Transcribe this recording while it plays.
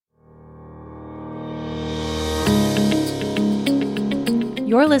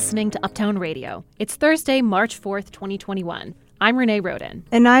You're listening to Uptown Radio. It's Thursday, March 4th, 2021. I'm Renee Roden.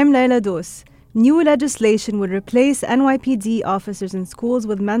 And I'm Laila Dos. New legislation would replace NYPD officers in schools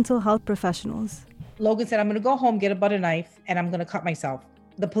with mental health professionals. Logan said, I'm going to go home, get a butter knife, and I'm going to cut myself.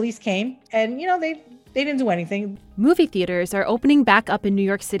 The police came, and, they didn't do anything. Movie theaters are opening back up in New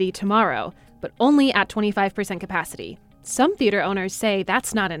York City tomorrow, but only at 25% capacity. Some theater owners say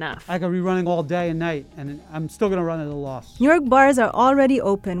that's not enough. I could be running all day and night, and I'm still going to run at a loss. New York bars are already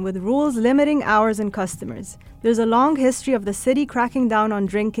open with rules limiting hours and customers. There's a long history of the city cracking down on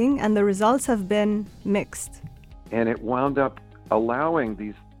drinking, and the results have been mixed. And it wound up allowing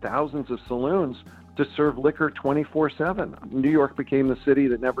these thousands of saloons to serve liquor 24/7. New York became the city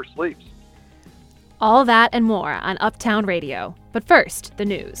that never sleeps. All that and more on Uptown Radio. But first, the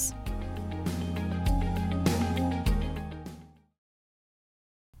news.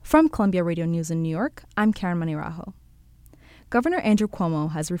 From Columbia Radio News in New York, I'm Karen Manirajo. Governor Andrew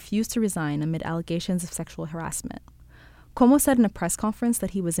Cuomo has refused to resign amid allegations of sexual harassment. Cuomo said in a press conference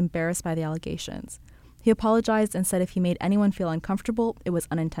that he was embarrassed by the allegations. He apologized and said if he made anyone feel uncomfortable, it was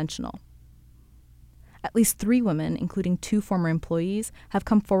unintentional. At least 3 women, including 2 former employees, have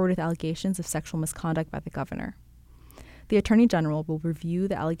come forward with allegations of sexual misconduct by the governor. The Attorney General will review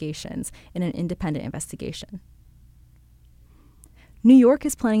the allegations in an independent investigation. New York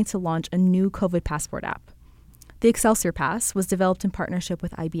is planning to launch a new COVID passport app. The Excelsior Pass was developed in partnership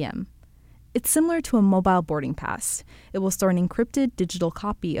with IBM. It's similar to a mobile boarding pass. It will store an encrypted digital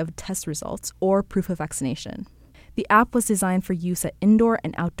copy of test results or proof of vaccination. The app was designed for use at indoor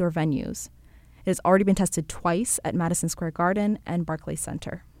and outdoor venues. It has already been tested twice at Madison Square Garden and Barclays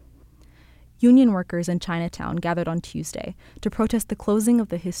Center. Union workers in Chinatown gathered on Tuesday to protest the closing of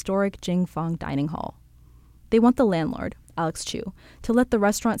the historic Jing Fong Dining Hall. They want the landlord, Alex Chu, to let the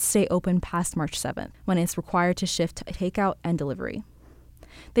restaurant stay open past March 7th, when it's required to shift to takeout and delivery.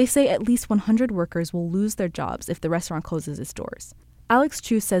 They say at least 100 workers will lose their jobs if the restaurant closes its doors. Alex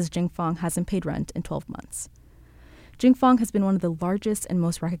Chu says Jing Fong hasn't paid rent in 12 months. Jing Fong has been one of the largest and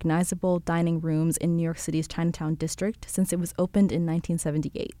most recognizable dining rooms in New York City's Chinatown district since it was opened in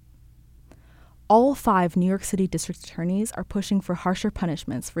 1978. All 5 New York City district attorneys are pushing for harsher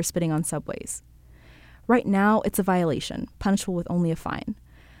punishments for spitting on subways. Right now, it's a violation, punishable with only a fine.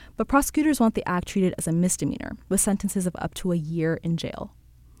 But prosecutors want the act treated as a misdemeanor, with sentences of up to a year in jail.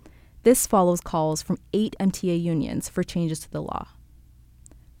 This follows calls from 8 MTA unions for changes to the law.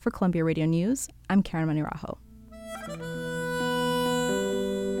 For Columbia Radio News, I'm Karen Manirajo.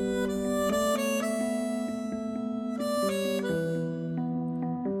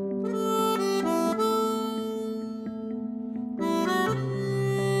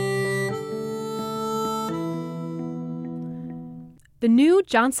 The new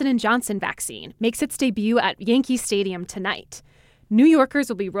Johnson & Johnson vaccine makes its debut at Yankee Stadium tonight. New Yorkers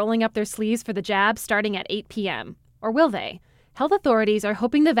will be rolling up their sleeves for the jab starting at 8 p.m. Or will they? Health authorities are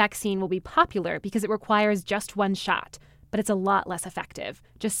hoping the vaccine will be popular because it requires just 1 shot, but it's a lot less effective,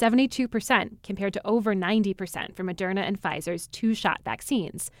 just 72% compared to over 90% for Moderna and Pfizer's 2-shot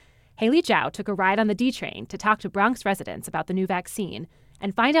vaccines. Haley Zhao took a ride on the D train to talk to Bronx residents about the new vaccine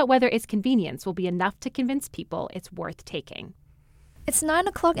and find out whether its convenience will be enough to convince people it's worth taking. It's 9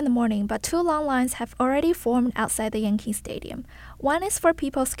 o'clock in the morning, but 2 long lines have already formed outside the Yankee Stadium. One is for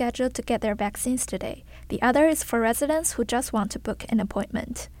people scheduled to get their vaccines today. The other is for residents who just want to book an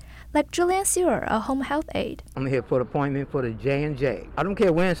appointment. Like Julian Sewer, a home health aide. I'm here for the appointment for the J&J. I don't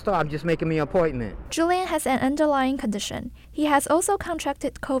care when it starts, I'm just making me an appointment. Julian has an underlying condition. He has also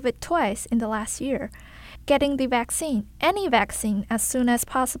contracted COVID twice in the last year. Getting the vaccine, any vaccine, as soon as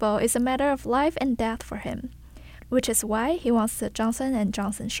possible is a matter of life and death for him, which is why he wants the Johnson &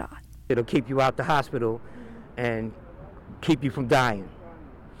 Johnson shot. It'll keep you out the hospital and keep you from dying.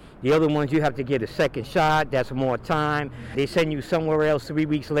 The other ones, you have to get a second shot. That's more time. They send you somewhere else 3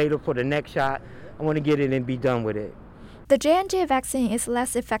 weeks later for the next shot. I want to get it and be done with it. The J&J vaccine is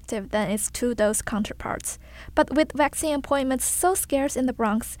less effective than its 2-dose counterparts. But with vaccine appointments so scarce in the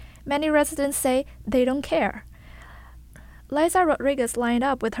Bronx, many residents say they don't care. Liza Rodriguez lined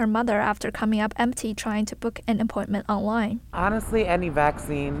up with her mother after coming up empty trying to book an appointment online. Honestly, any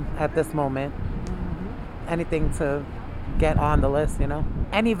vaccine at this moment, anything to get on the list,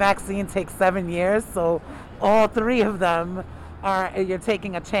 Any vaccine takes 7 years, so all 3 of them you're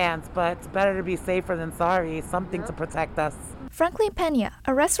taking a chance, but it's better to be safer than sorry, something to protect us. Franklin Pena,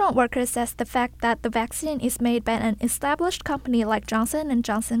 a restaurant worker, says the fact that the vaccine is made by an established company like Johnson &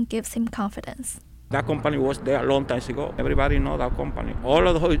 Johnson gives him confidence. That company was there a long time ago. Everybody know that company. All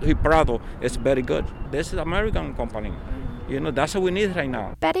of his product is very good. This is an American company. That's what we need right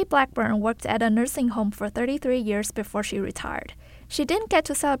now. Betty Blackburn worked at a nursing home for 33 years before she retired. She didn't get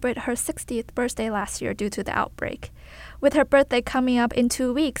to celebrate her 60th birthday last year due to the outbreak. With her birthday coming up in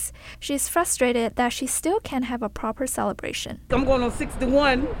 2 weeks, she's frustrated that she still can't have a proper celebration. I'm going on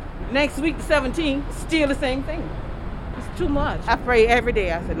 61. Next week, the 17th, still the same thing. It's too much. I pray every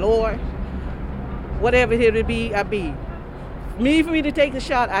day. I said, Lord, whatever it be, I be. For me to take the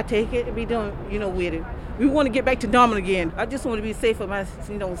shot, I take it and be done, with it. We want to get back to normal again. I just want to be safe for my,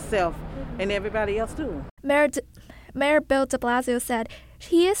 self and everybody else too. Mayor Bill de Blasio said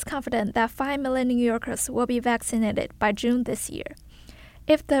he is confident that 5 million New Yorkers will be vaccinated by June this year.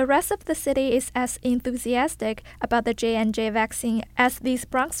 If the rest of the city is as enthusiastic about the J&J vaccine as these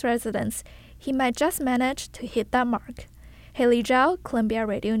Bronx residents, he might just manage to hit that mark. Haley Zhao, Columbia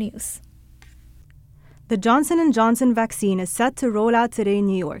Radio News. The Johnson & Johnson vaccine is set to roll out today in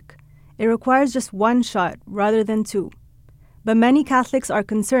New York. It requires just 1 shot rather than 2. But many Catholics are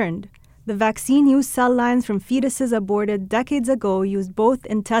concerned. The vaccine used cell lines from fetuses aborted decades ago used both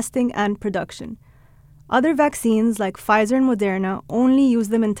in testing and production. Other vaccines like Pfizer and Moderna only use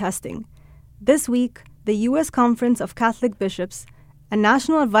them in testing. This week, the U.S. Conference of Catholic Bishops, a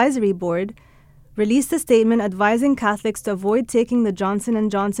national advisory board, released a statement advising Catholics to avoid taking the Johnson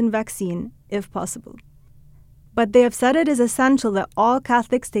 & Johnson vaccine if possible. But they have said it is essential that all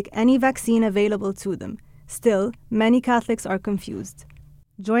Catholics take any vaccine available to them. Still, many Catholics are confused.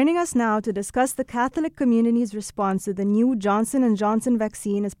 Joining us now to discuss the Catholic community's response to the new Johnson & Johnson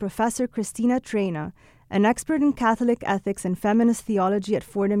vaccine is Professor Christina Traina, an expert in Catholic ethics and feminist theology at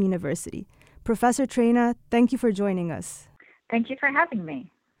Fordham University. Professor Traina, thank you for joining us. Thank you for having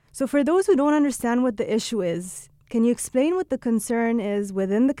me. So for those who don't understand what the issue is, can you explain what the concern is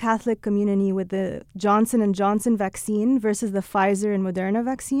within the Catholic community with the Johnson & Johnson vaccine versus the Pfizer and Moderna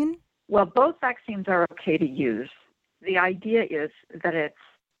vaccine? Well, both vaccines are okay to use. The idea is that it's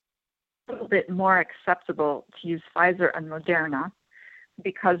a little bit more acceptable to use Pfizer and Moderna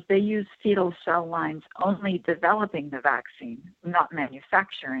because they use fetal cell lines only developing the vaccine, not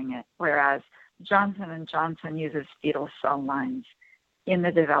manufacturing it, whereas Johnson & Johnson uses fetal cell lines in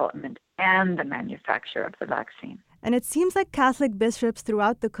the development and the manufacture of the vaccine. And it seems like Catholic bishops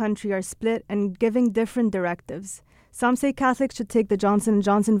throughout the country are split and giving different directives. Some say Catholics should take the Johnson &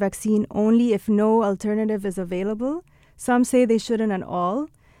 Johnson vaccine only if no alternative is available. Some say they shouldn't at all.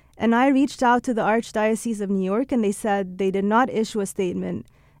 And I reached out to the Archdiocese of New York and they said they did not issue a statement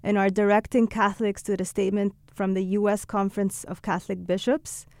and are directing Catholics to the statement from the U.S. Conference of Catholic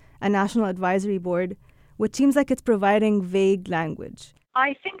Bishops, a national advisory board, which seems like it's providing vague language.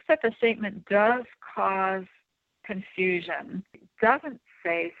 I think that the statement does cause confusion. It doesn't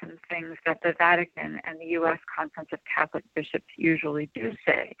say some things that the Vatican and the U.S. Conference of Catholic Bishops usually do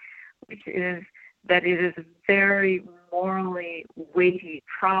say, which is that it is a very morally weighty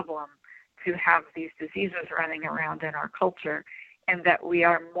problem to have these diseases running around in our culture, and that we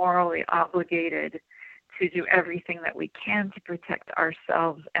are morally obligated to do everything that we can to protect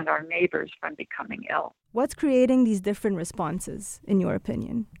ourselves and our neighbors from becoming ill. What's creating these different responses, in your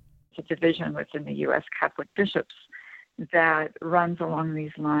opinion? It's a division within the U.S. Catholic bishops that runs along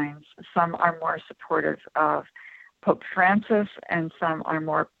these lines. Some are more supportive of Pope Francis, and some are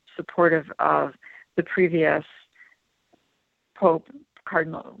more supportive of the previous Pope,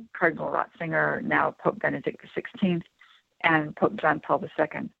 Cardinal Ratzinger, now Pope Benedict XVI, and Pope John Paul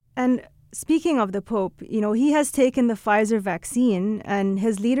II. And speaking of the Pope, he has taken the Pfizer vaccine, and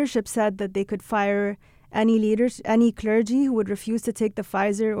his leadership said that they could fire any clergy who would refuse to take the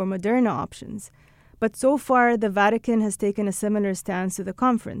Pfizer or Moderna options. But so far, the Vatican has taken a similar stance to the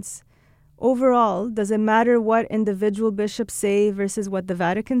conference. Overall, does it matter what individual bishops say versus what the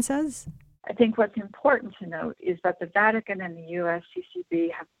Vatican says? I think what's important to note is that the Vatican and the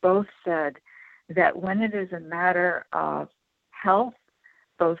USCCB have both said that when it is a matter of health,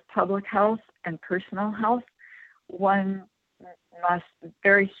 both public health and personal health, one must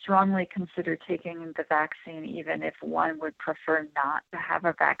very strongly consider taking the vaccine, even if one would prefer not to have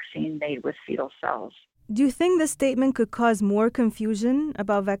a vaccine made with fetal cells. Do you think this statement could cause more confusion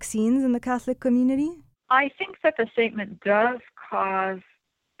about vaccines in the Catholic community? I think that the statement does cause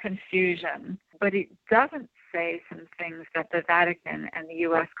confusion, but it doesn't say some things that the Vatican and the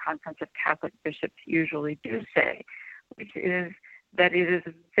U.S. Conference of Catholic Bishops usually do say, which is that it is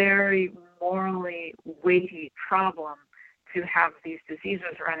a very morally weighty problem to have these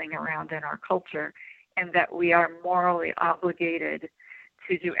diseases running around in our culture, and that we are morally obligated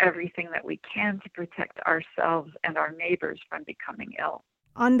to do everything that we can to protect ourselves and our neighbors from becoming ill.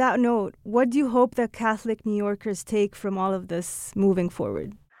 On that note, what do you hope that Catholic New Yorkers take from all of this moving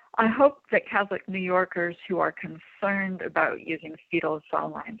forward? I hope that Catholic New Yorkers who are concerned about using fetal cell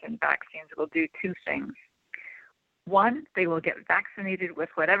lines in vaccines will do two things. one, they will get vaccinated with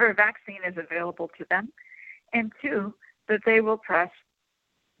whatever vaccine is available to them, and two, that they will press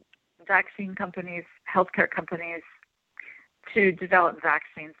vaccine companies, healthcare companies, to develop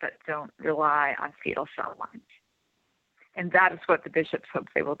vaccines that don't rely on fetal cell lines. And that is what the bishops hope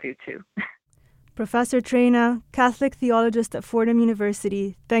they will do too. Professor Traina, Catholic theologist at Fordham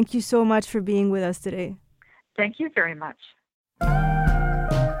University, thank you so much for being with us today. Thank you very much.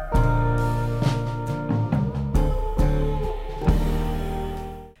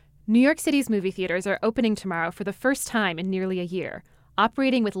 New York City's movie theaters are opening tomorrow for the first time in nearly a year,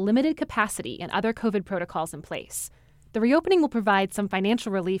 operating with limited capacity and other COVID protocols in place. The reopening will provide some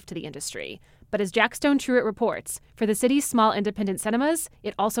financial relief to the industry, but as Jack Stone-Truitt reports, for the city's small independent cinemas,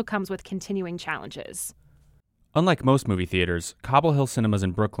 it also comes with continuing challenges. Unlike most movie theaters, Cobble Hill Cinemas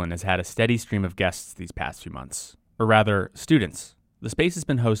in Brooklyn has had a steady stream of guests these past few months. Or rather, students. The space has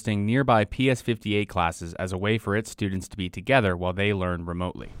been hosting nearby PS58 classes as a way for its students to be together while they learn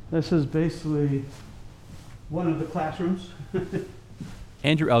remotely. This is basically one of the classrooms.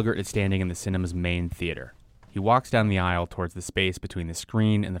 Andrew Elgert is standing in the cinema's main theater. He walks down the aisle towards the space between the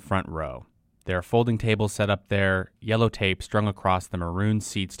screen and the front row. There are folding tables set up there, yellow tape strung across the maroon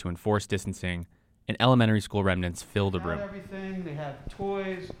seats to enforce distancing, and elementary school remnants fill the room. Everything. They have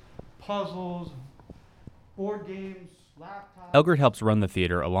toys, puzzles, board games, laptops. Elgert helps run the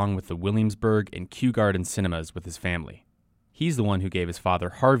theater along with the Williamsburg and Kew Garden cinemas with his family. He's the one who gave his father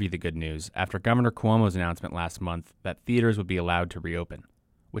Harvey the good news after Governor Cuomo's announcement last month that theaters would be allowed to reopen,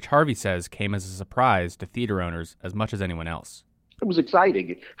 which Harvey says came as a surprise to theater owners as much as anyone else. It was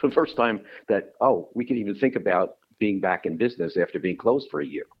exciting for the first time that, we could even think about being back in business after being closed for a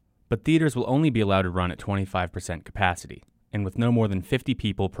year. But theaters will only be allowed to run at 25% capacity, and with no more than 50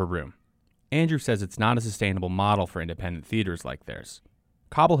 people per room. Andrew says it's not a sustainable model for independent theaters like theirs.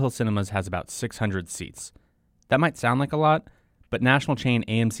 Cobble Hill Cinemas has about 600 seats. That might sound like a lot, but national chain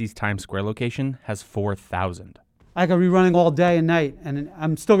AMC's Times Square location has 4,000. I could be running all day and night, and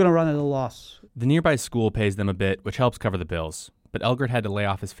I'm still going to run at a loss. The nearby school pays them a bit, which helps cover the bills, but Elgert had to lay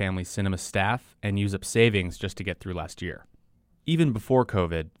off his family's cinema staff and use up savings just to get through last year. Even before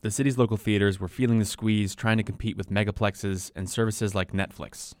COVID, the city's local theaters were feeling the squeeze trying to compete with megaplexes and services like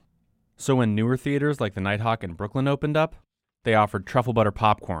Netflix. So when newer theaters like the Nighthawk in Brooklyn opened up, they offered truffle butter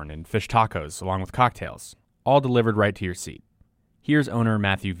popcorn and fish tacos along with cocktails, all delivered right to your seat. Here's owner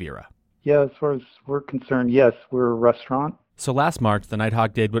Matthew Vera. Yeah, as far as we're concerned, yes, we're a restaurant. So last March, the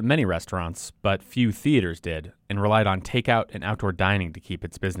Nighthawk did what many restaurants, but few theaters did, and relied on takeout and outdoor dining to keep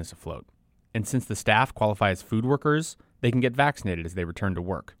its business afloat. And since the staff qualify as food workers, they can get vaccinated as they return to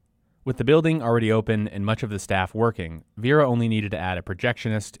work. With the building already open and much of the staff working, Vera only needed to add a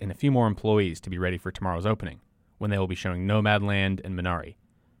projectionist and a few more employees to be ready for tomorrow's opening, when they will be showing Nomadland and Minari.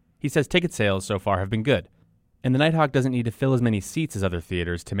 He says ticket sales so far have been good, and the Nighthawk doesn't need to fill as many seats as other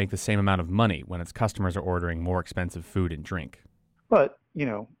theaters to make the same amount of money when its customers are ordering more expensive food and drink. But,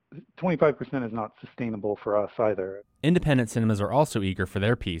 25% is not sustainable for us either. Independent cinemas are also eager for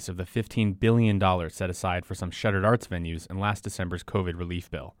their piece of the $15 billion set aside for some shuttered arts venues in last December's COVID relief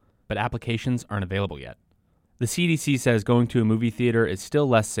bill, but applications aren't available yet. The CDC says going to a movie theater is still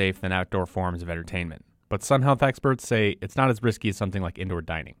less safe than outdoor forms of entertainment, but some health experts say it's not as risky as something like indoor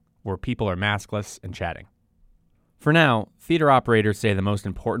dining, where people are maskless and chatting. For now, theater operators say the most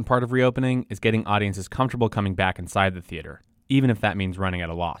important part of reopening is getting audiences comfortable coming back inside the theater, even if that means running at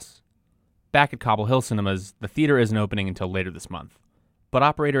a loss. Back at Cobble Hill Cinemas, the theater isn't opening until later this month, but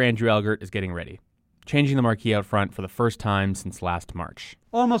operator Andrew Elgert is getting ready, changing the marquee out front for the first time since last March.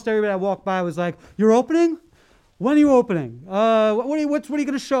 Almost everybody I walked by was like, "You're opening? When are you opening? What are you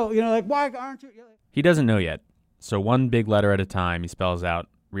going to show? Why aren't you?" He doesn't know yet, so one big letter at a time he spells out,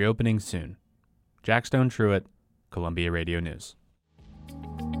 reopening soon. Jack Stone-Truitt, Columbia Radio News.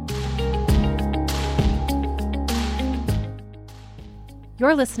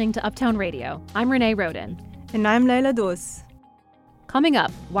 You're listening to Uptown Radio. I'm Renee Roden. And I'm Leila Dos. Coming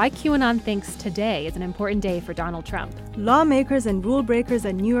up, why QAnon thinks today is an important day for Donald Trump. Lawmakers and rule breakers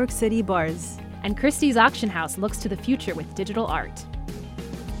at New York City bars. And Christie's auction house looks to the future with digital art.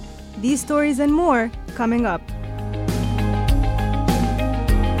 These stories and more coming up.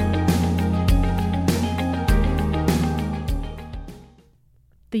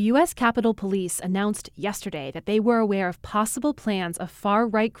 The U.S. Capitol Police announced yesterday that they were aware of possible plans of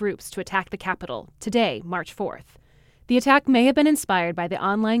far-right groups to attack the Capitol today, March 4th. The attack may have been inspired by the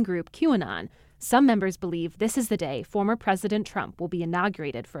online group QAnon. Some members believe this is the day former President Trump will be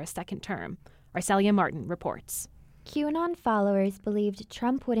inaugurated for a second term. Arcelia Martin reports. QAnon followers believed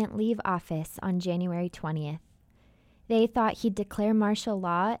Trump wouldn't leave office on January 20th. They thought he'd declare martial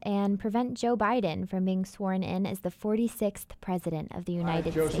law and prevent Joe Biden from being sworn in as the 46th president of the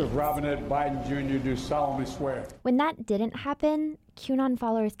United States. Joseph Robinette Biden Jr. do solemnly swear. When that didn't happen, QAnon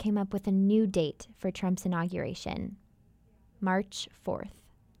followers came up with a new date for Trump's inauguration, March 4th.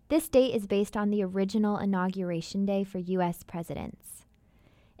 This date is based on the original inauguration day for U.S. presidents.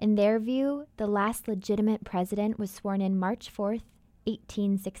 In their view, the last legitimate president was sworn in March 4th,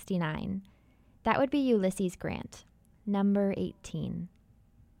 1869. That would be Ulysses Grant, number 18.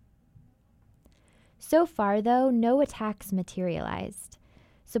 So far, though, no attacks materialized.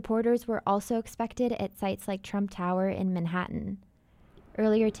 Supporters were also expected at sites like Trump Tower in Manhattan.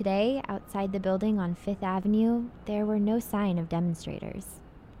 Earlier today, outside the building on Fifth Avenue, there were no sign of demonstrators.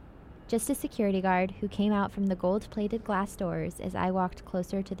 Just a security guard who came out from the gold-plated glass doors as I walked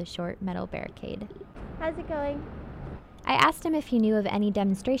closer to the short metal barricade. How's it going? I asked him if he knew of any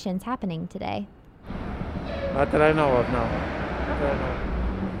demonstrations happening today. Not that I know of, no. Not that I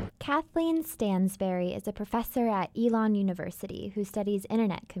know of. Kathleen Stansberry is a professor at Elon University who studies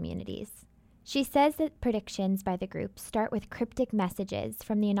internet communities. She says that predictions by the group start with cryptic messages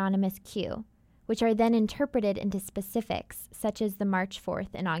from the anonymous queue, which are then interpreted into specifics, such as the March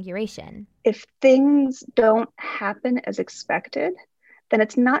 4th inauguration. If things don't happen as expected, then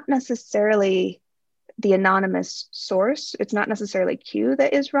it's not necessarily the anonymous source. It's not necessarily Q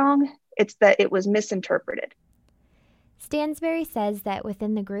that is wrong. It's that it was misinterpreted. Stansberry says that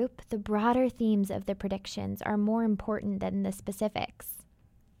within the group, the broader themes of the predictions are more important than the specifics.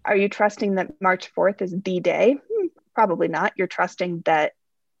 Are you trusting that March 4th is the day? Probably not. You're trusting that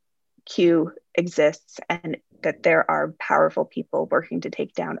Q exists and that there are powerful people working to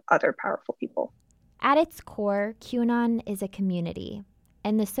take down other powerful people. At its core, QAnon is a community,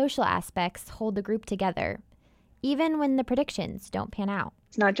 and the social aspects hold the group together, even when the predictions don't pan out.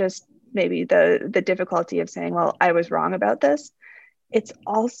 It's not just maybe the difficulty of saying, well, I was wrong about this. It's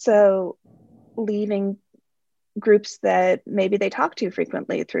also leaving groups that maybe they talk to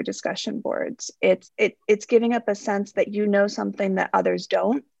frequently through discussion boards. It's giving up a sense that you know something that others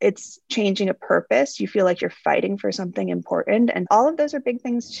don't. It's changing a purpose. You feel like you're fighting for something important. And all of those are big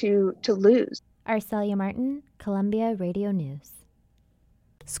things to lose. Arcelia Martin, Columbia Radio News.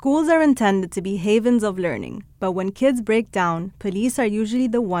 Schools are intended to be havens of learning, but when kids break down, police are usually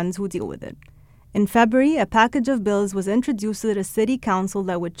the ones who deal with it. In February, a package of bills was introduced to the city council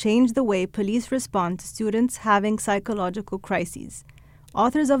that would change the way police respond to students having psychological crises.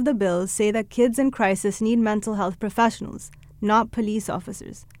 Authors of the bills say that kids in crisis need mental health professionals, not police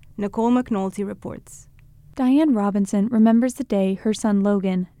officers. Nicole McNulty reports. Diane Robinson remembers the day her son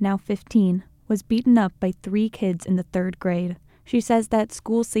Logan, now 15, was beaten up by 3 kids in the 3rd grade. She says that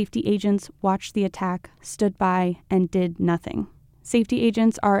school safety agents watched the attack, stood by, and did nothing. Safety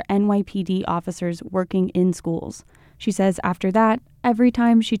agents are NYPD officers working in schools. She says after that, every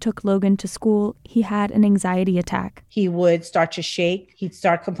time she took Logan to school, he had an anxiety attack. He would start to shake. He'd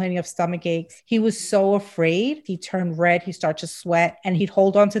start complaining of stomach aches. He was so afraid. He turned red. He'd start to sweat, and he'd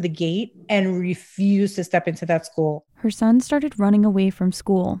hold onto the gate and refuse to step into that school. Her son started running away from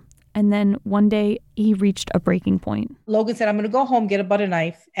school. And then one day, he reached a breaking point. Logan said, I'm going to go home, get a butter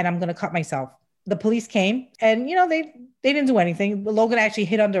knife, and I'm going to cut myself. The police came, and, they didn't do anything. Logan actually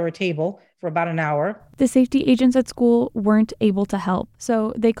hid under a table for about an hour. The safety agents at school weren't able to help,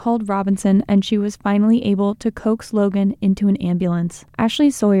 so they called Robinson, and she was finally able to coax Logan into an ambulance. Ashley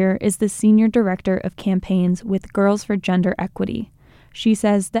Sawyer is the senior director of campaigns with Girls for Gender Equity. She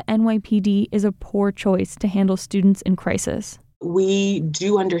says the NYPD is a poor choice to handle students in crisis. We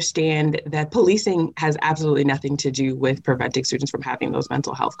do understand that policing has absolutely nothing to do with preventing students from having those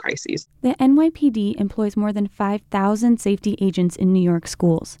mental health crises. The NYPD employs more than 5,000 safety agents in New York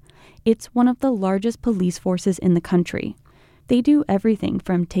schools. It's one of the largest police forces in the country. They do everything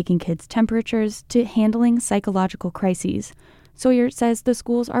from taking kids' temperatures to handling psychological crises. Sawyer says the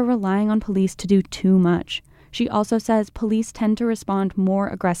schools are relying on police to do too much. She also says police tend to respond more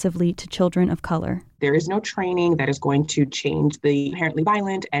aggressively to children of color. There is no training that is going to change the inherently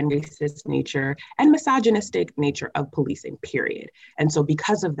violent and racist nature and misogynistic nature of policing, period. And so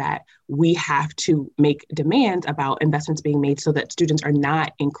because of that, we have to make demands about investments being made so that students are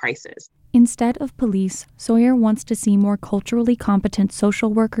not in crisis. Instead of police, Sawyer wants to see more culturally competent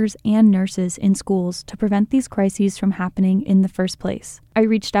social workers and nurses in schools to prevent these crises from happening in the first place. I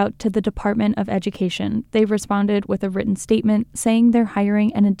reached out to the Department of Education. They responded with a written statement saying they're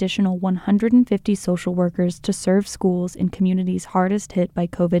hiring an additional 150 social workers to serve schools in communities hardest hit by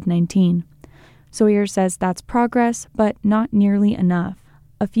COVID-19. Sawyer says that's progress, but not nearly enough.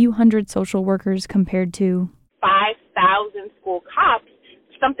 A few hundred social workers compared to 5,000 school cops,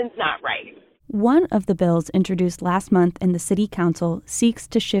 something's not right. One of the bills introduced last month in the City Council seeks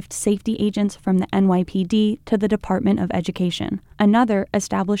to shift safety agents from the NYPD to the Department of Education. Another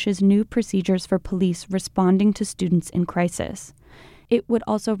establishes new procedures for police responding to students in crisis. It would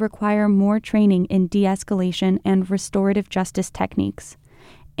also require more training in de-escalation and restorative justice techniques,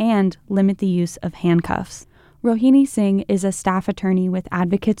 and limit the use of handcuffs. Rohini Singh is a staff attorney with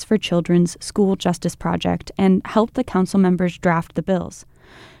Advocates for Children's School Justice Project and helped the council members draft the bills.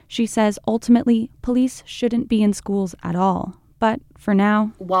 She says ultimately, police shouldn't be in schools at all. But for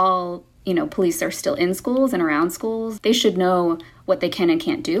now, while police are still in schools and around schools, they should know what they can and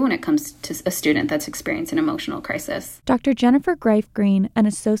can't do when it comes to a student that's experiencing an emotional crisis. Dr. Jennifer Greif-Green, an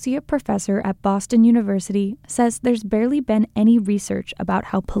associate professor at Boston University, says there's barely been any research about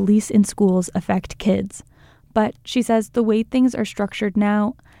how police in schools affect kids. But she says the way things are structured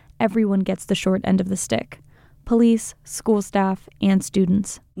now, everyone gets the short end of the stick. Police, school staff, and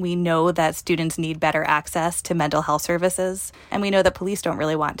students. We know that students need better access to mental health services, and we know that police don't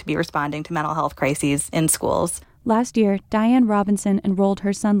really want to be responding to mental health crises in schools. Last year, Diane Robinson enrolled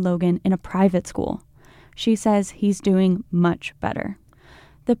her son Logan in a private school. She says he's doing much better.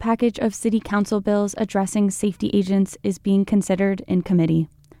 The package of city council bills addressing safety agents is being considered in committee.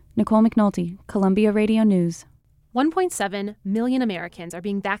 Nicole McNulty, Columbia Radio News. 1.7 million Americans are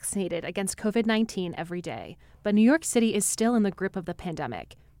being vaccinated against COVID-19 every day, but New York City is still in the grip of the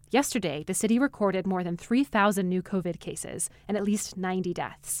pandemic. Yesterday, the city recorded more than 3,000 new COVID cases and at least 90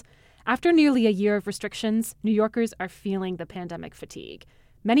 deaths. After nearly a year of restrictions, New Yorkers are feeling the pandemic fatigue.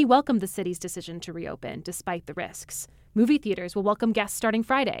 Many welcomed the city's decision to reopen despite the risks. Movie theaters will welcome guests starting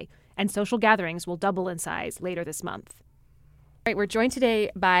Friday, and social gatherings will double in size later this month. All right, we're joined today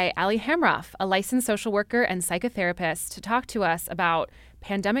by Ali Hamroff, a licensed social worker and psychotherapist, to talk to us about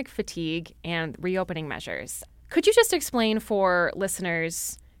pandemic fatigue and reopening measures. Could you just explain for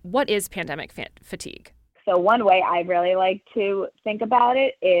listeners what is pandemic fatigue? So one way I really like to think about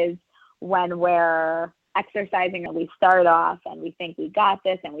it is when we're exercising and we start off and we think we got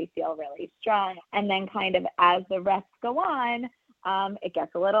this and we feel really strong. And then kind of as the reps go on, it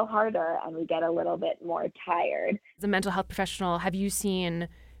gets a little harder and we get a little bit more tired. As a mental health professional, have you seen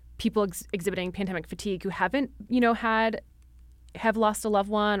people exhibiting pandemic fatigue who haven't, have lost a loved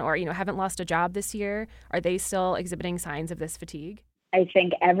one or, haven't lost a job this year? Are they still exhibiting signs of this fatigue? I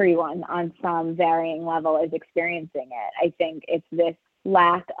think everyone on some varying level is experiencing it. I think it's this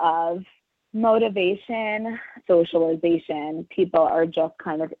lack of motivation, socialization. People are just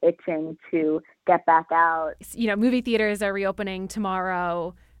kind of itching to get back out. Movie theaters are reopening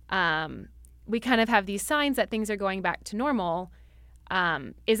tomorrow. We kind of have these signs that things are going back to normal.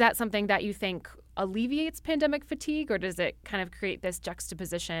 Is that something that you think alleviates pandemic fatigue, or does it kind of create this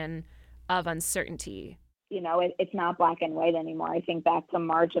juxtaposition of uncertainty? It's not black and white anymore. I think back to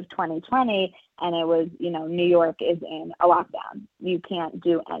March of 2020, and it was, New York is in a lockdown. You can't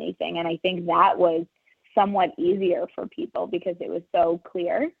do anything. And I think that was somewhat easier for people because it was so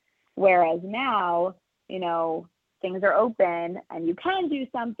clear. Whereas now, things are open and you can do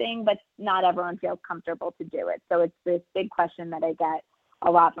something, but not everyone feels comfortable to do it. So it's this big question that I get a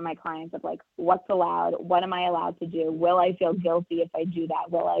lot from my clients of what's allowed? What am I allowed to do? Will I feel guilty if I do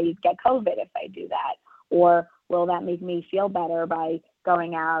that? Will I get COVID if I do that? Or will that make me feel better by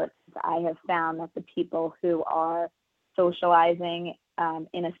going out? I have found that the people who are socializing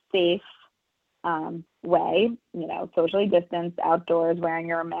in a safe way, socially distanced, outdoors, wearing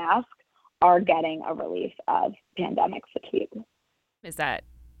your mask, are getting a relief of pandemic fatigue. Is that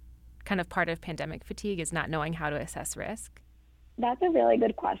kind of part of pandemic fatigue, is not knowing how to assess risk? That's a really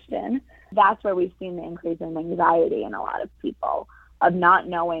good question. That's where we've seen the increase in anxiety in a lot of people, of not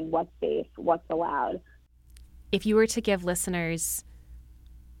knowing what's safe, what's allowed. If you were to give listeners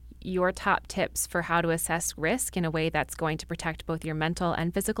your top tips for how to assess risk in a way that's going to protect both your mental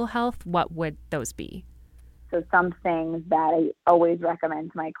and physical health, what would those be? So some things that I always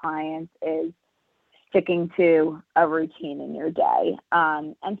recommend to my clients is sticking to a routine in your day,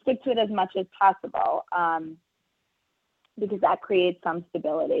 and stick to it as much as possible, because that creates some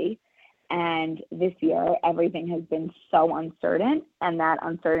stability. And this year, everything has been so uncertain, and that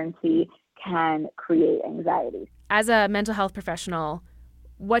uncertainty can create anxiety. As a mental health professional,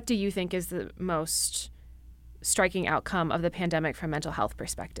 what do you think is the most striking outcome of the pandemic from a mental health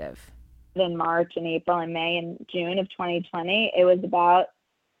perspective? In March and April and May and June of 2020, it was about,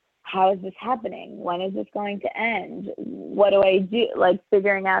 how is this happening? When is this going to end? What do I do?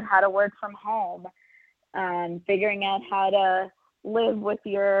 Figuring out how to work from home, figuring out how to live with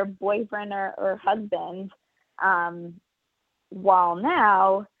your boyfriend or husband. While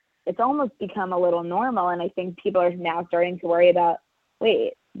now, it's almost become a little normal, and I think people are now starting to worry about,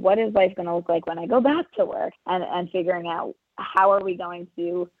 wait, what is life going to look like when I go back to work, and figuring out how are we going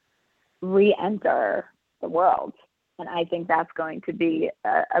to re-enter the world. And I think that's going to be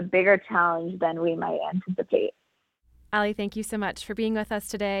a bigger challenge than we might anticipate. Ali, thank you so much for being with us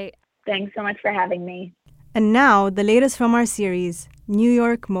today. Thanks so much for having me. And now, the latest from our series, New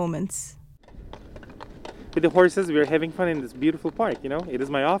York Moments. With the horses, we are having fun in this beautiful park, you know? It is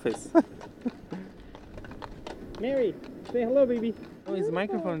my office. Mary, say hello, baby. Oh, it's a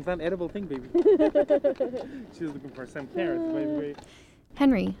microphone. It's not an edible thing, baby. She's looking for some carrots, by the way.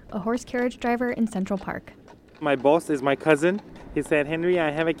 Henry, a horse carriage driver in Central Park. My boss is my cousin. He said, Henry,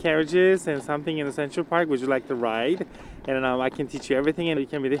 I have a carriages and something in the Central Park. Would you like to ride? And I can teach you everything, and you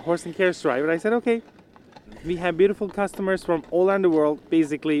can be the horse and carriage driver. I said, okay. We have beautiful customers from all around the world.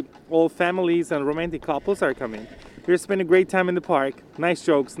 Basically, all families and romantic couples are coming. We're spending a great time in the park. Nice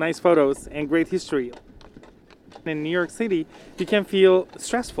jokes, nice photos, and great history. In New York City, you can feel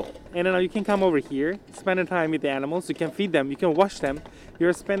stressful. And you can come over here, spend a time with the animals. You can feed them, you can wash them.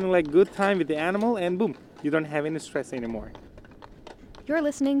 You're spending like good time with the animal, and boom, you don't have any stress anymore. You're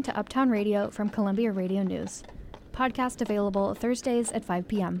listening to Uptown Radio from Columbia Radio News. Podcast available Thursdays at 5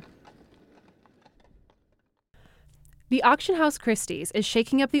 p.m. The auction house Christie's is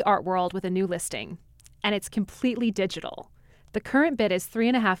shaking up the art world with a new listing, and it's completely digital. The current bid is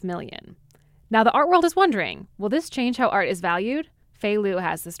 $3.5 million. Now the art world is wondering, will this change how art is valued? Fei Liu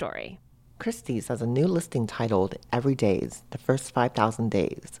has the story. Christie's has a new listing titled Every Days, The First 5,000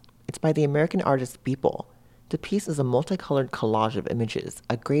 Days. It's by the American artist Beeple. The piece is a multicolored collage of images,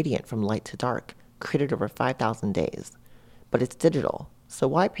 a gradient from light to dark, created over 5,000 days. But it's digital, so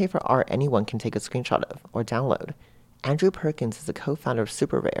why pay for art anyone can take a screenshot of or download? Andrew Perkins is a co-founder of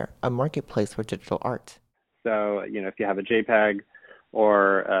SuperRare, a marketplace for digital art. So, if you have a JPEG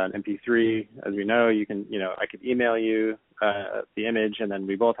or an MP3, as we know, you can, I could email you the image, and then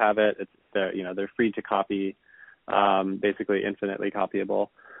we both have it. They're free to copy, basically infinitely copyable.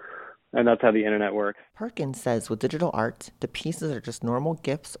 And that's how the internet works. Perkins says with digital art, the pieces are just normal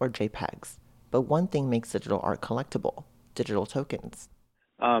GIFs or JPEGs. But one thing makes digital art collectible: digital tokens.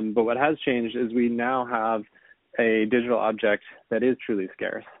 But what has changed is we now have a digital object that is truly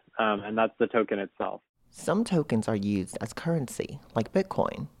scarce, and that's the token itself. Some tokens are used as currency, like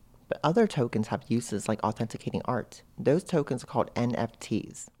Bitcoin, but other tokens have uses like authenticating art. Those tokens are called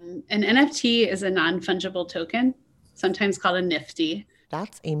NFTs. An NFT is a non-fungible token, sometimes called a NFTY.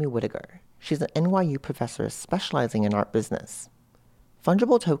 That's Amy Whittaker. She's an NYU professor specializing in art business.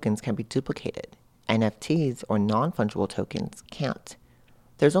 Fungible tokens can be duplicated. NFTs, or non-fungible tokens, can't.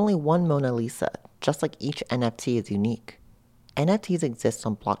 There's only one Mona Lisa, just like each NFT is unique. NFTs exist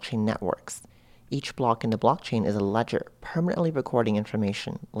on blockchain networks. Each block in the blockchain is a ledger, permanently recording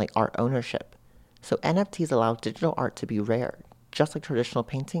information, like art ownership. So NFTs allow digital art to be rare, just like traditional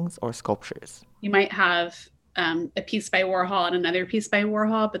paintings or sculptures. You might have a piece by Warhol and another piece by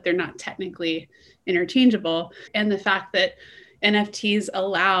Warhol, but they're not technically interchangeable. And the fact that NFTs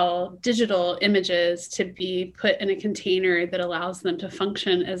allow digital images to be put in a container that allows them to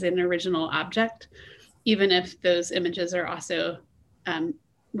function as an original object, even if those images are also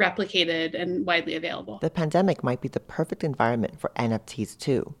replicated and widely available. The pandemic might be the perfect environment for NFTs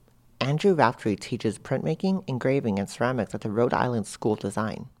too. Andrew Raftery teaches printmaking, engraving, and ceramics at the Rhode Island School of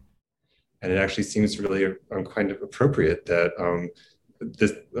Design. And it actually seems really kind of appropriate that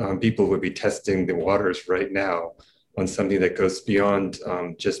people would be testing the waters right now on something that goes beyond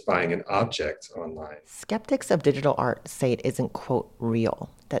just buying an object online. Skeptics of digital art say it isn't, quote,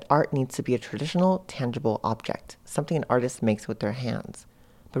 real, that art needs to be a traditional, tangible object, something an artist makes with their hands.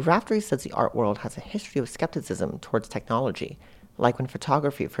 But Raftery says the art world has a history of skepticism towards technology, like when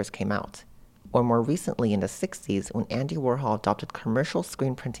photography first came out, or more recently in the 60s when Andy Warhol adopted commercial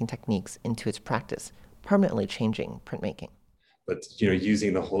screen printing techniques into his practice, permanently changing printmaking. But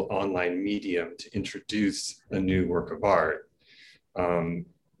using the whole online medium to introduce a new work of art, and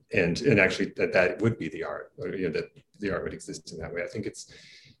actually that would be the art, that the art would exist in that way. I think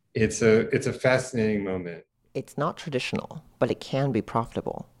it's a fascinating moment. It's not traditional, but it can be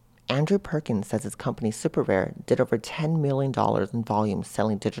profitable. Andrew Perkins says his company SuperRare did over $10 million in volume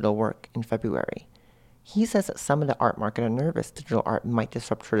selling digital work in February. He says that some of the art market are nervous digital art might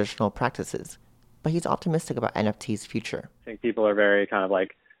disrupt traditional practices, but he's optimistic about NFT's future. I think people are very kind of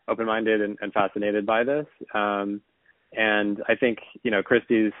like open-minded and fascinated by this. And I think,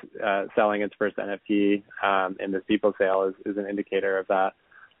 Christie's selling its first NFT in this Beeple sale is an indicator of that.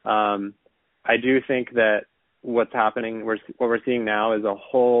 I do think that what's happening, what we're seeing now is a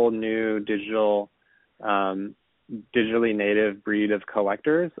whole new digitally native breed of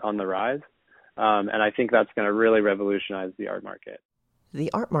collectors on the rise. And I think that's going to really revolutionize the art market. The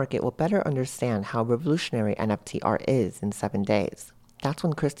art market will better understand how revolutionary NFT art is in 7 days. That's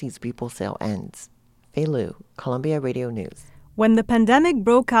when Christie's People sale ends. Fei Lu, Columbia Radio News. When the pandemic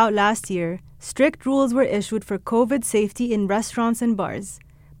broke out last year, strict rules were issued for COVID safety in restaurants and bars.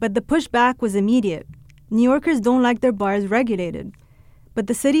 But the pushback was immediate. New Yorkers don't like their bars regulated. But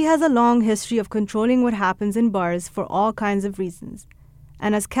the city has a long history of controlling what happens in bars for all kinds of reasons.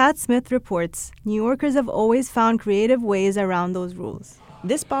 And as Kat Smith reports, New Yorkers have always found creative ways around those rules.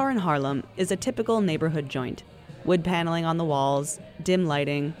 This bar in Harlem is a typical neighborhood joint. Wood paneling on the walls, dim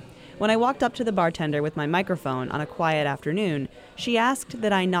lighting. When I walked up to the bartender with my microphone on a quiet afternoon, she asked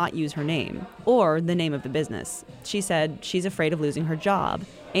that I not use her name, or the name of the business. She said she's afraid of losing her job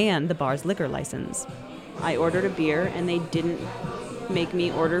and the bar's liquor license. I ordered a beer and they didn't make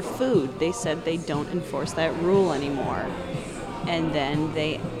me order food. They said they don't enforce that rule anymore. And then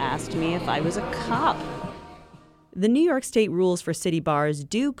they asked me if I was a cop. The New York State rules for city bars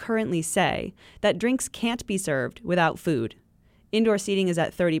do currently say that drinks can't be served without food. Indoor seating is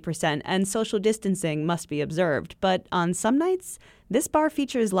at 30% and social distancing must be observed. But on some nights, this bar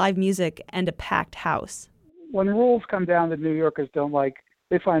features live music and a packed house. When rules come down that New Yorkers don't like,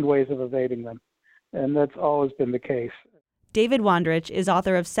 they find ways of evading them. And that's always been the case. David Wondrich is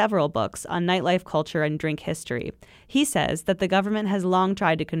author of several books on nightlife culture and drink history. He says that the government has long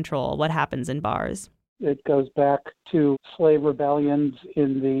tried to control what happens in bars. It goes back to slave rebellions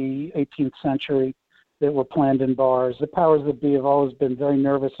in the 18th century that were planned in bars. The powers that be have always been very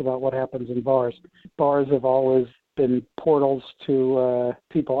nervous about what happens in bars. Bars have always been portals to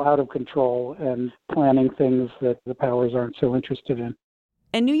people out of control and planning things that the powers aren't so interested in.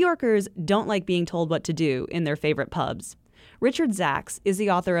 And New Yorkers don't like being told what to do in their favorite pubs. Richard Zacks is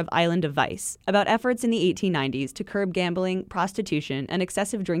the author of Island of Vice, about efforts in the 1890s to curb gambling, prostitution, and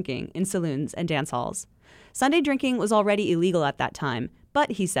excessive drinking in saloons and dance halls. Sunday drinking was already illegal at that time,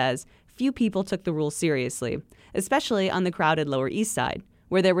 but, he says, few people took the rules seriously, especially on the crowded Lower East Side,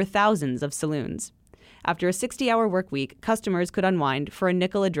 where there were thousands of saloons. After a 60-hour work week, customers could unwind for a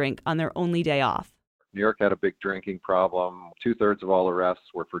nickel a drink on their only day off. New York had a big drinking problem. 2/3 of all arrests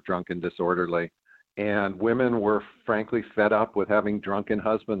were for drunk and disorderly. And women were frankly fed up with having drunken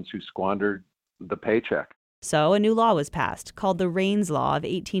husbands who squandered the paycheck. So a new law was passed called the Raines Law of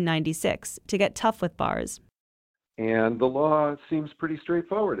 1896 to get tough with bars. And the law seems pretty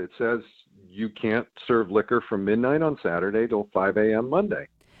straightforward. It says you can't serve liquor from midnight on Saturday till 5 a.m. Monday.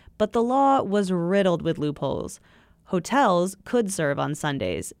 But the law was riddled with loopholes. Hotels could serve on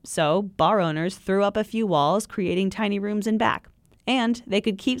Sundays, so bar owners threw up a few walls, creating tiny rooms in back. And they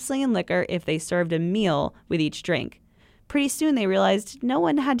could keep slinging liquor if they served a meal with each drink. Pretty soon they realized no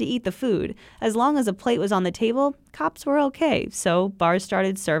one had to eat the food. As long as a plate was on the table, cops were okay. So bars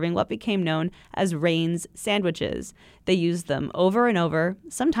started serving what became known as Raines sandwiches. They used them over and over,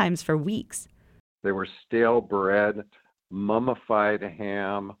 sometimes for weeks. They were stale bread, mummified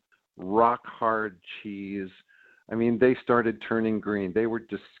ham, rock-hard cheese. I mean, they started turning green. They were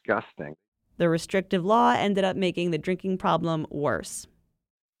disgusting. The restrictive law ended up making the drinking problem worse.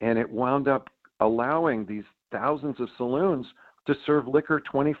 And it wound up allowing these thousands of saloons to serve liquor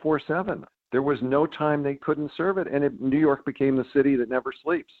 24/7. There was no time they couldn't serve it, and New York became the city that never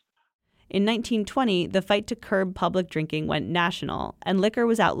sleeps. In 1920, the fight to curb public drinking went national, and liquor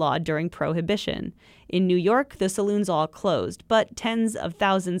was outlawed during Prohibition. In New York, the saloons all closed, but tens of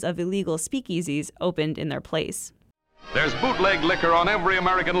thousands of illegal speakeasies opened in their place. There's bootleg liquor on every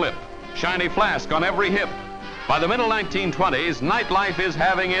American lip, shiny flask on every hip. By the middle 1920s, nightlife is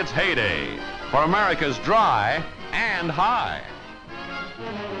having its heyday for America's dry and high.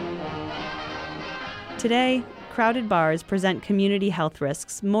 Today, crowded bars present community health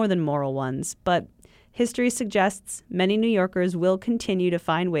risks more than moral ones, but history suggests many New Yorkers will continue to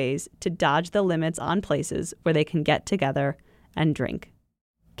find ways to dodge the limits on places where they can get together and drink.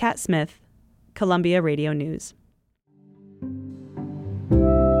 Kat Smith, Columbia Radio News.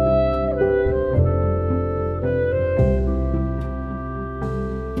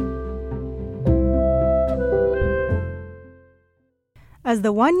 As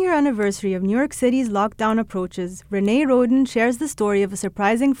the one-year anniversary of New York City's lockdown approaches, Renee Roden shares the story of a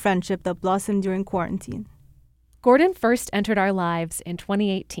surprising friendship that blossomed during quarantine. Gordon first entered our lives in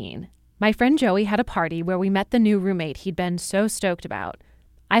 2018. My friend Joey had a party where we met the new roommate he'd been so stoked about.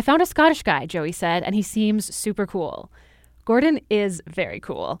 I found a Scottish guy, Joey said, and he seems super cool. Gordon is very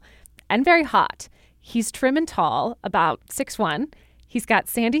cool and very hot. He's trim and tall, about 6'1". He's got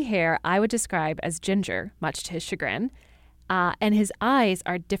sandy hair I would describe as ginger, much to his chagrin. And his eyes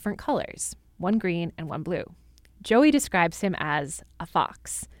are different colors, one green and one blue. Joey describes him as a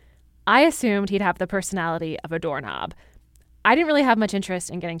fox. I assumed he'd have the personality of a doorknob. I didn't really have much interest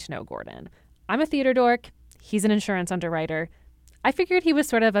in getting to know Gordon. I'm a theater dork. He's an insurance underwriter. I figured he was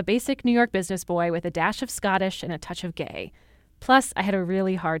sort of a basic New York business boy with a dash of Scottish and a touch of gay. Plus, I had a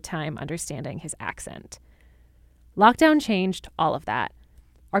really hard time understanding his accent. Lockdown changed all of that.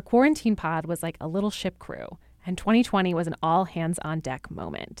 Our quarantine pod was like a little ship crew, and 2020 was an all-hands-on-deck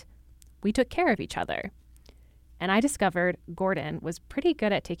moment. We took care of each other. And I discovered Gordon was pretty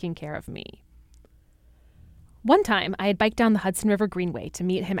good at taking care of me. One time, I had biked down the Hudson River Greenway to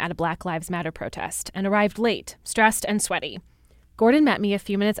meet him at a Black Lives Matter protest and arrived late, stressed and sweaty. Gordon met me a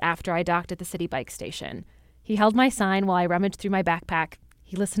few minutes after I docked at the city bike station. He held my sign while I rummaged through my backpack.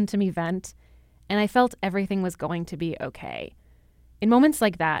 He listened to me vent, and I felt everything was going to be okay. In moments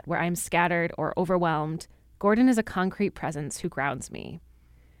like that, where I'm scattered or overwhelmed, Gordon is a concrete presence who grounds me.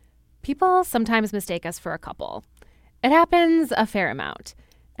 People sometimes mistake us for a couple. It happens a fair amount,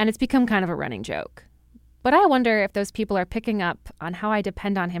 and it's become kind of a running joke. But I wonder if those people are picking up on how I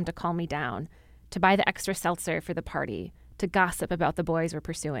depend on him to calm me down, to buy the extra seltzer for the party, to gossip about the boys we're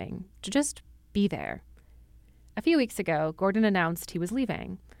pursuing, to just be there. A few weeks ago, Gordon announced he was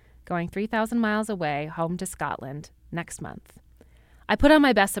leaving, going 3,000 miles away home to Scotland next month. I put on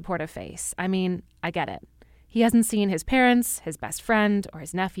my best supportive face. I mean, I get it. He hasn't seen his parents, his best friend, or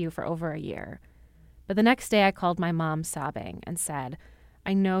his nephew for over a year. But the next day I called my mom sobbing and said,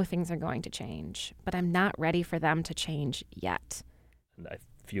 I know things are going to change, but I'm not ready for them to change yet. And I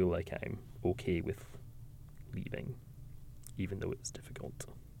feel like I'm okay with leaving, even though it's difficult.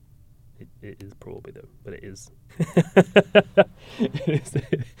 It is probably, though, but it is.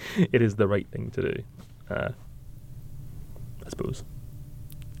 It is the right thing to do, I suppose.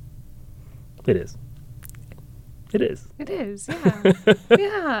 It is. It is. It is, yeah.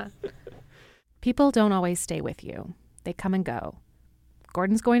 Yeah. People don't always stay with you. They come and go.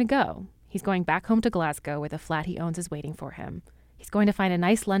 Gordon's going to go. He's going back home to Glasgow where the flat he owns is waiting for him. He's going to find a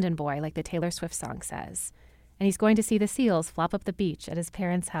nice London boy like the Taylor Swift song says. And he's going to see the seals flop up the beach at his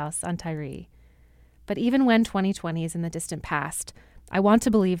parents' house on Tyree. But even when 2020 is in the distant past, I want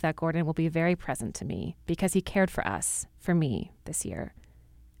to believe that Gordon will be very present to me because he cared for us, for me, this year.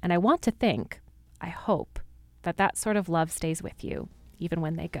 And I want to think, I hope, that that sort of love stays with you, even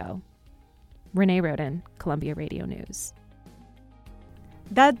when they go. Renee Roden, Columbia Radio News.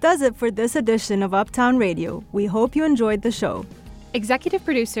 That does it for this edition of Uptown Radio. We hope you enjoyed the show. Executive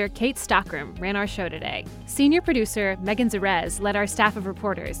producer Kate Stockram ran our show today. Senior producer Megan Zerez led our staff of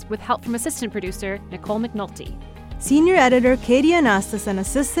reporters with help from assistant producer Nicole McNulty. Senior editor Katie Anastas and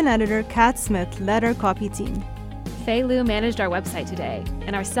assistant editor Kat Smith led our copy team. Fei Liu managed our website today,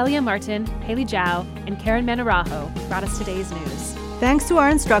 and Arcelia Martin, Haley Zhao, and Karen Manarajo brought us today's news. Thanks to our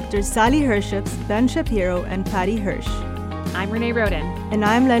instructors Sally Herships, Ben Shapiro, and Patty Hirsch. I'm Renee Roden. And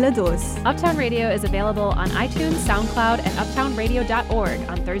I'm Leila Dos. Uptown Radio is available on iTunes, SoundCloud, and uptownradio.org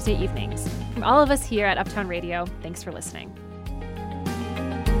on Thursday evenings. From all of us here at Uptown Radio, thanks for listening.